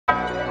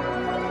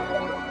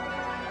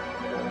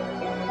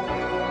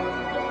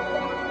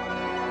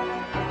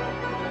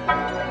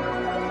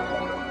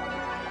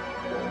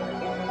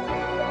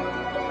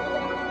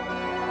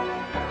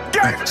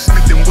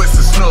Smith and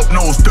Wesson snub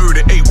nose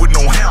 38 with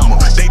no hammer.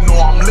 They know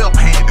I'm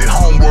left-handed,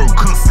 homework,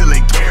 conceal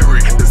and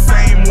carry. The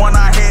same one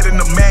I had in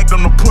the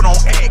Magnum to put on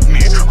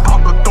acne.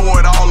 About to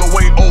throw it all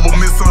away over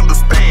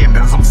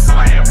misunderstandings. I'm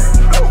slamming.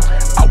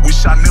 I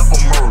wish I never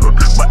murdered,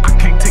 but I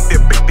can't take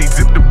that back. They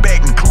zip the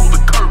bag and close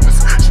the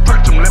curtains.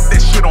 Stretch them, left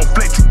that shit on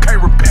flex. You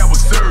can't repair with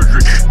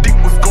surgery. Dick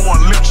was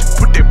going limp, she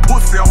put that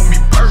pussy on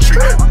me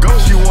perfect. Go,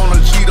 she wanna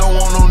cheat, don't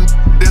want no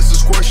that's a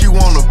square, she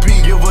wanna pee.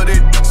 Give her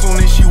that soon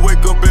as she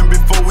wake up and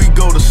before we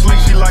go to sleep.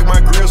 She like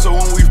my grill, so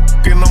when we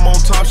f***ing, I'm on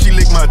top, she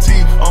lick my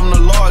teeth. I'm the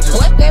largest.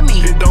 What that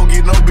mean? It don't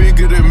get no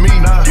bigger than me.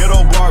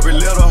 Ghetto Barbie,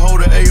 let her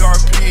hold the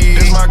ARP.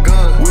 That's my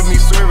gun. With me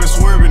serving,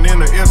 swerving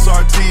in the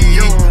SRT.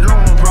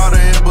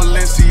 Prada and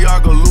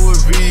Balenciaga,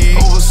 Louis V.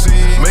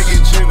 Overseas, make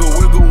it jiggle,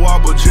 wiggle,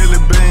 wobble, jelly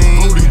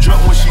bean. You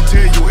jump when she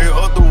tell you, in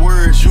other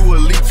words, you a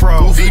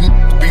leapfrog. These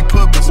be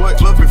puppets,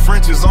 fluffy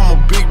Frenches, I'm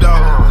a big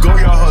dog. Go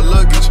y'all her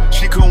luggage,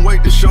 she couldn't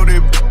wait to show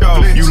that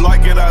off. You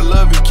like it, I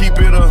love it, keep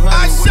it 100.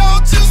 I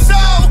showed you so.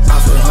 My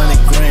for 100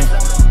 grand,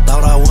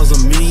 thought I was a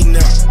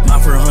millionaire. My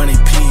for 100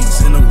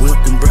 P's in the whip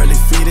and barely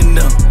feeding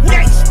them.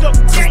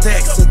 10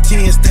 stacks of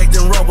 10 stacked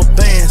in rubber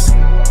bands.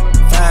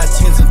 5,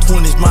 10s and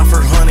 20s, my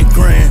for 100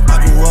 grand.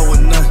 I grew up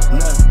with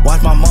nothing,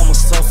 watched my mama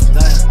suffer.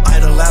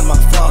 Idolized my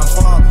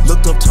father,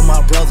 looked up to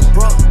my brother.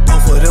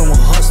 Both of them were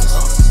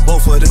hustlers,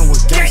 both of them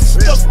were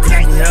gangsters.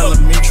 Every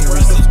elementary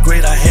was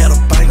great, I had a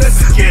bank. Got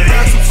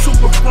some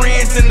super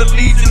friends in the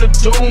Legion of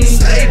Doom.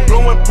 They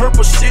blowing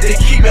purple shit, they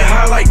keep it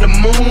high like the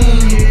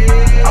moon.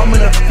 I'm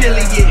an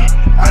affiliate,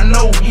 I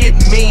know hit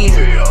me.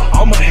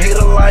 I'm a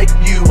hater like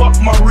you, fuck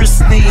my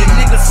wrist in.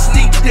 Niggas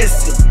sneak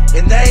dissing,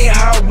 and that ain't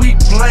how we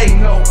play.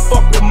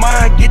 Fuck with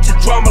mine, get your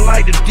drama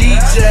like the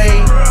DJ.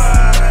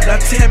 Now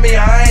tell me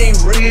I ain't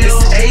real.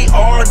 This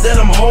AR that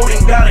I'm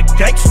holding got a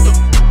gangster.